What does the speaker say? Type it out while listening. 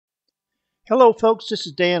Hello folks, this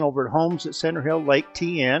is Dan over at Homes at Center Hill Lake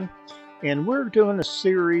TN, and we're doing a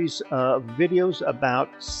series of videos about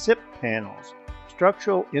SIP panels,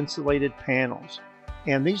 structural insulated panels.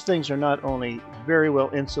 And these things are not only very well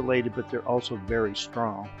insulated, but they're also very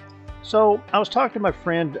strong. So I was talking to my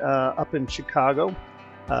friend up in Chicago,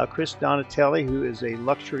 Chris Donatelli, who is a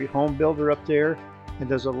luxury home builder up there and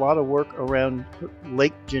does a lot of work around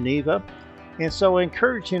Lake Geneva. And so I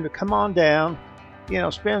encouraged him to come on down,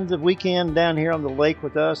 spend the weekend down here on the lake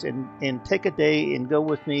with us and take a day and go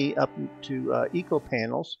with me up to Eco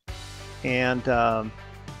Panels and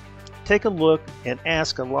take a look and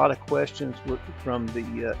ask a lot of questions from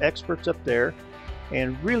the experts up there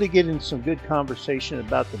and really get into some good conversation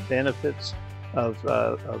about the benefits of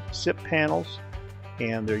SIP panels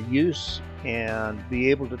and their use, and be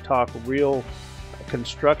able to talk real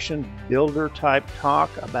construction builder type talk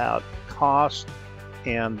about cost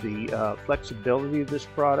and the flexibility of this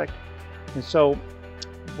product. And so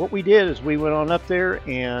what we did is we went on up there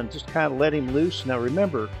and just kind of let him loose. Now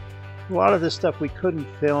remember, a lot of this stuff we couldn't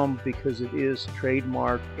film because it is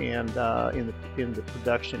trademarked and in the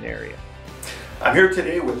production area. I'm here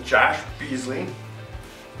today with Josh Beasley.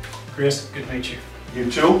 Chris, good to meet you. You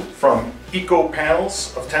too, from Eco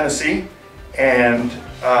Panels of Tennessee. And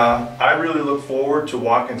I really look forward to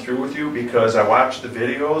walking through with you because I watched the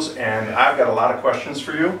videos and I've got a lot of questions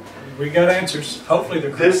for you. We got answers. Hopefully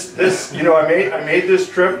they're I made this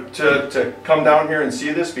trip to come down here and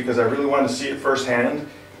see this because I really wanted to see it firsthand.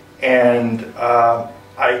 And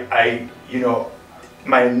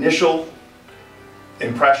my initial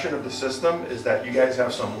impression of the system is that you guys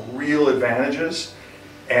have some real advantages.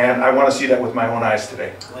 And I want to see that with my own eyes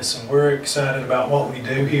today. Listen, we're excited about what we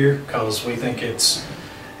do here because we think it's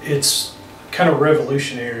kind of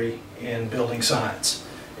revolutionary in building science.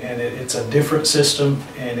 And it's a different system,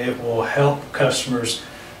 and it will help customers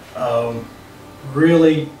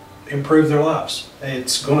really improve their lives.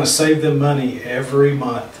 It's going to save them money every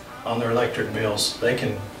month on their electric bills. They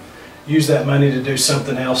can use that money to do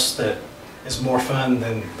something else that is more fun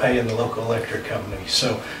than paying the local electric company.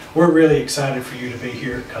 So we're really excited for you to be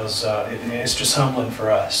here because it's just humbling for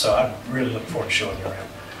us. So I really look forward to showing you around.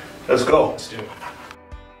 Let's go. Let's do it.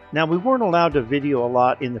 Now, we weren't allowed to video a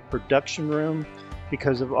lot in the production room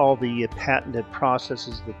because of all the patented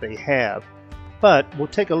processes that they have. But we'll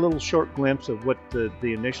take a little short glimpse of what the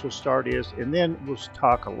initial start is, and then we'll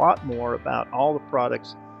talk a lot more about all the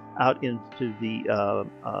products out into the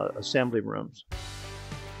assembly rooms.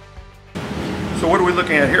 So what are we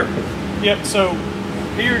looking at here? Yep, so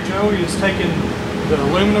here Joey is taking the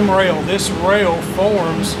aluminum rail. This rail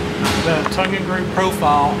forms the tongue and groove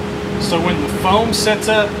profile. So when the foam sets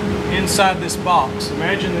up inside this box,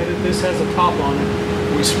 imagine that this has a top on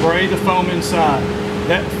it. We spray the foam inside.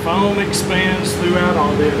 That foam expands throughout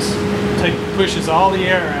all this, pushes all the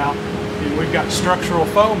air out, and we've got structural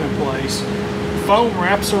foam in place. Foam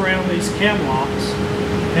wraps around these cam locks,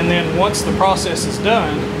 and then once the process is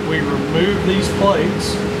done, we remove these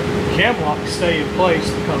plates. Cam locks stay in place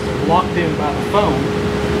because they're locked in by the foam,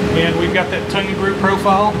 and we've got that tongue and groove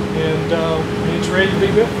profile, and it's ready to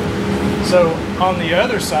be built. So on the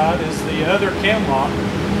other side is the other cam lock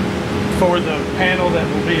for the panel that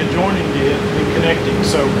will be adjoining it and connecting.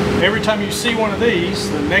 So every time you see one of these,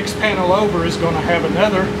 the next panel over is going to have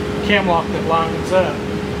another cam lock that lines up.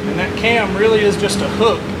 And that cam really is just a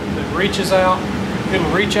hook that reaches out.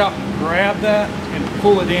 It'll reach out and grab that and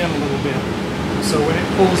pull it in a little bit. So when it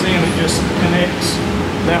pulls in, it just connects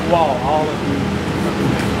that wall, all of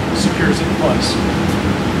it secures it in place.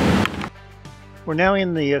 We're now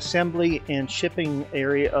in the assembly and shipping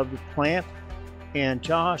area of the plant, and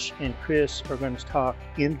Josh and Chris are going to talk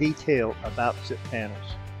in detail about SIP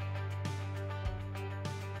panels.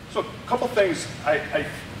 So a couple things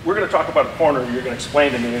we're going to talk about a corner. You're going to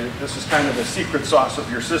explain to me. This is kind of the secret sauce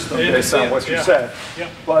of your system based on what you said. Yeah.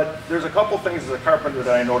 But there's a couple things as a carpenter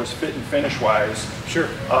that I noticed fit and finish wise. Sure.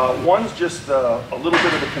 One's just a little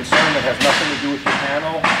bit of a concern that has nothing to do with your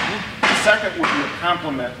panel. The second would be a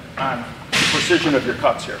compliment on the precision of your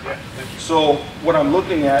cuts here. Yeah. So what I'm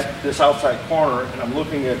looking at this outside corner, and I'm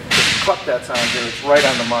looking at the cut that's on here, it's right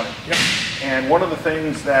on the money. Yep. And one of the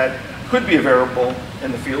things that could be a variable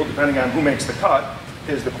in the field, depending on who makes the cut,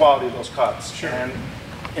 is the quality of those cuts. Sure. And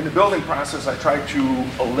in the building process, I try to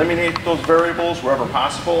eliminate those variables wherever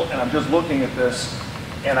possible, and I'm just looking at this,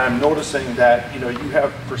 and I'm noticing that you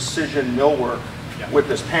have precision millwork with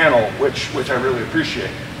this panel, which I really appreciate.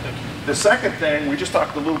 Thank you. The second thing, we just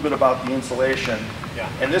talked a little bit about the insulation,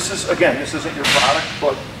 and this is, again, this isn't your product,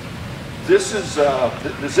 but this is,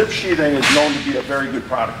 the zip sheathing is known to be a very good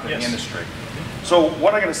product in the industry. So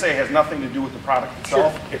what I'm going to say has nothing to do with the product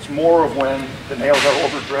itself. Sure. It's more of when the nails are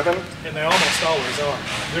overdriven. And they almost always are.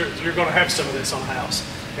 You're going to have some of this on a house.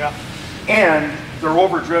 Yeah. And they're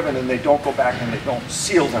overdriven and they don't go back and they don't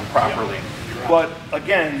seal them properly. Yep. Right. But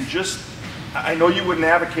again, I know you wouldn't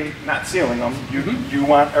advocate not sealing them. You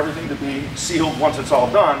want everything to be sealed once it's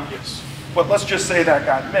all done. Yes. But let's just say that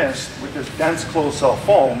got missed with this dense closed cell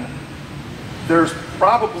foam. There's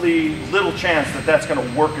probably little chance that that's going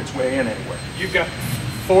to work its way in anywhere. You've got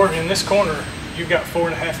in this corner, you've got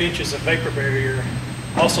 4.5 inches of vapor barrier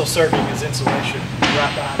also serving as insulation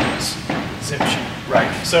right behind this zip sheet.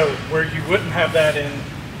 Right. So where you wouldn't have that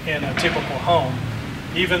in a typical home,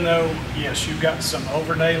 even though, yes, you've got some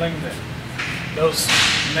over nailing, that those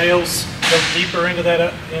nails go deeper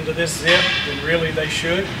into this zip than really they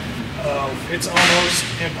should. It's almost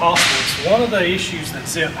impossible. It's one of the issues that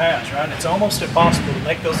zip has, right? It's almost impossible to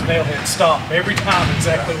make those nail heads stop every time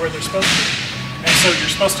exactly where they're supposed to. And so you're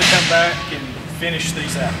supposed to come back and finish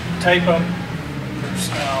these out. Tape them. There's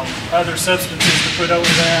other substances to put over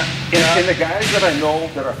that. And the guys that I know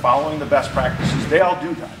that are following the best practices, they all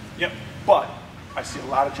do that. Yep. But I see a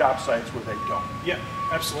lot of job sites where they don't. Yep,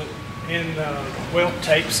 absolutely. And well,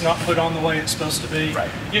 tape's not put on the way it's supposed to be. Right.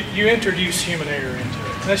 You introduce human error into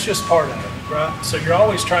it. That's just part of it, right? So you're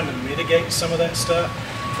always trying to mitigate some of that stuff.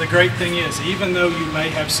 The great thing is, even though you may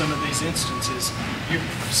have some of these instances, you've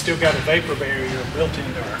still got a vapor barrier built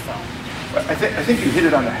into our foam. I think you hit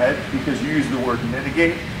it on the head because you use the word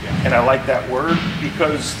mitigate, and I like that word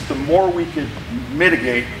because the more we could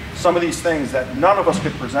mitigate some of these things that none of us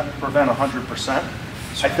could prevent 100%,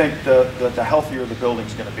 I think the healthier the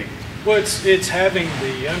building's going to be. Well, it's having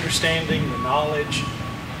the understanding, the knowledge,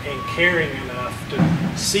 and caring enough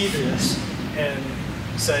to see this and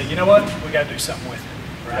say, you know what, we got to do something with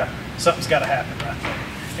it, right? Yeah. Something's got to happen right there.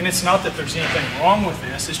 And it's not that there's anything wrong with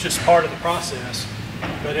this, it's just part of the process.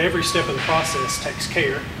 But every step of the process takes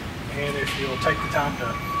care, and if you'll take the time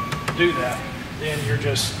to do that, then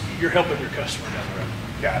you're helping your customer down the road.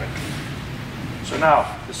 Got it. So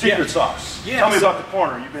now, the secret sauce. Yeah, Tell me about the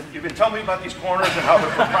corner. You've been telling me about these corners and how they're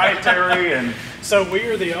proprietary. And so we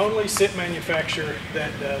are the only SIP manufacturer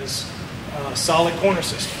that does solid corner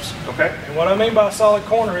systems. Okay. And what I mean by solid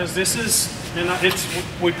corner is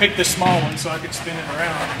we picked this small one so I could spin it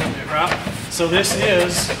around a little bit, right? So this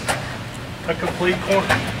is a complete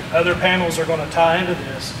corner. Other panels are going to tie into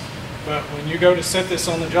this, but when you go to set this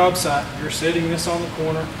on the job site, you're setting this on the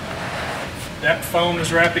corner. That foam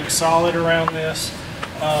is wrapping solid around this.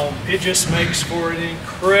 It just makes for an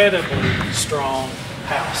incredibly strong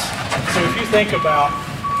house. So if you think about,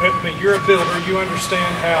 I mean, you're a builder, you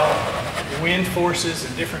understand how wind forces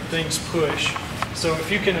and different things push. So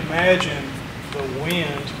if you can imagine the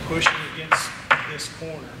wind pushing against this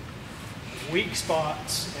corner, weak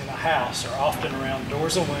spots in a house are often around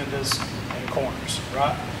doors and windows and corners,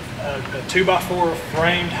 right? A 2x4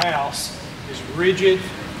 framed house is rigid,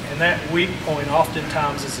 and that weak point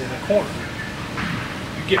oftentimes is in a corner.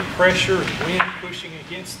 You get pressure and wind pushing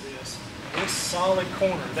against this solid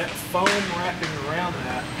corner, that foam wrapping around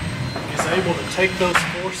that is able to take those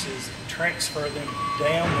forces and transfer them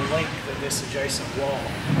down the length of this adjacent wall.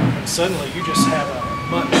 And suddenly you just have a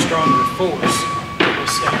much stronger force to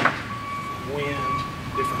withstand wind,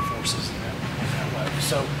 different forces in that way.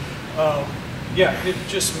 So yeah, it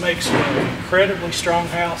just makes for an incredibly strong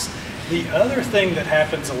house. The other thing that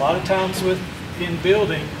happens a lot of times in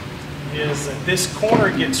building is that this corner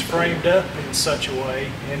gets framed up in such a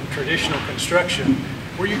way in traditional construction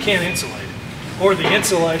where you can't insulate it, or the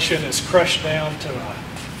insulation is crushed down to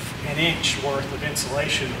an inch worth of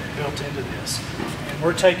insulation built into this. And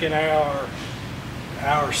we're taking our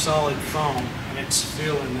solid foam and it's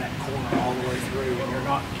filling that corner all the way through, and you're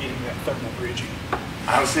not getting that thermal bridging.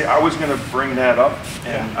 honestly, I was going to bring that up,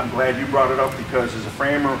 and I'm glad you brought it up, because as a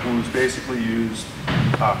framer who's basically used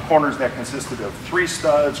corners that consisted of 3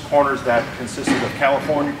 studs, corners that consisted of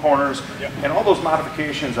California corners, and all those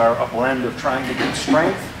modifications are a blend of trying to get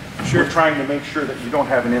strength, We're trying to make sure that you don't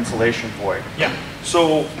have an insulation void.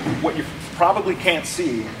 So what you probably can't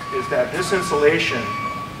see is that this insulation,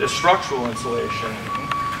 this structural insulation,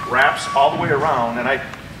 wraps all the way around, and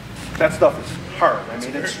that stuff is hard. I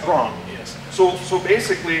mean, it's strong. So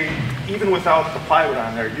basically, even without the plywood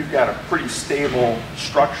on there, you've got a pretty stable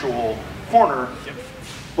structural corner,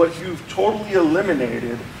 but you've totally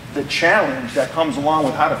eliminated the challenge that comes along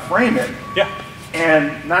with how to frame it,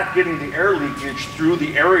 and not getting the air leakage through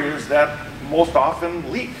the areas that most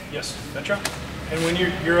often leak. Yes, that's right. And when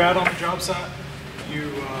you're out on the job site,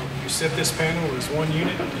 you set this panel as one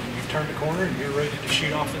unit, and you've turn the corner and you're ready to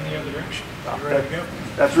shoot off in the other direction. You're ready to go.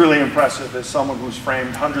 That's really impressive as someone who's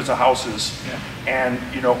framed hundreds of houses. Yeah. And,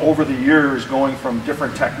 you know, over the years going from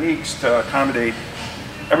different techniques to accommodate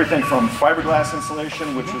everything from fiberglass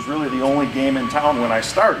insulation, which was really the only game in town when I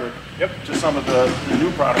started, to some of the new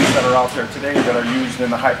products that are out there today that are used in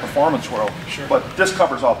the high performance world. Sure. But this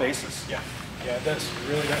covers all bases. Yeah, yeah, it does. It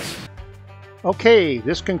really does. Okay,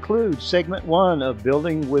 this concludes segment 1 of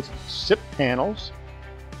building with SIP panels.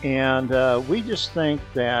 And we just think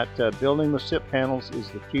that building with SIP panels is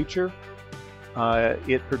the future.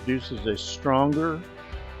 It produces a stronger,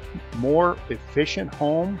 more efficient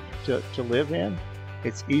home to live in.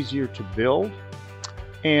 It's easier to build.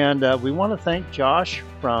 And we want to thank Josh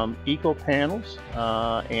from Eco Panels.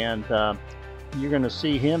 You're going to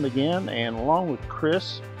see him again, and along with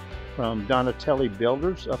Chris from Donatelli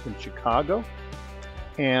Builders up in Chicago.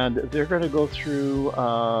 And they're going to go through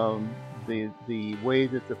the way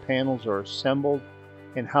that the panels are assembled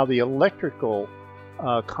and how the electrical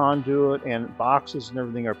conduit and boxes and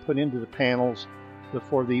everything are put into the panels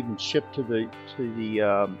before they even ship to the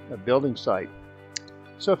building site.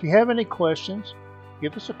 So if you have any questions,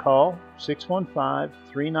 give us a call,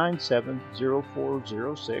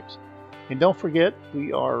 615-397-0406. And don't forget,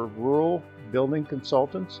 we are rural building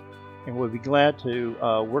consultants, and we'll be glad to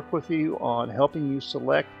work with you on helping you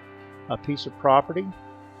select a piece of property,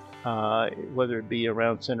 whether it be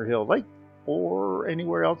around Center Hill Lake or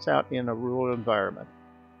anywhere else out in a rural environment.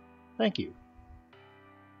 Thank you.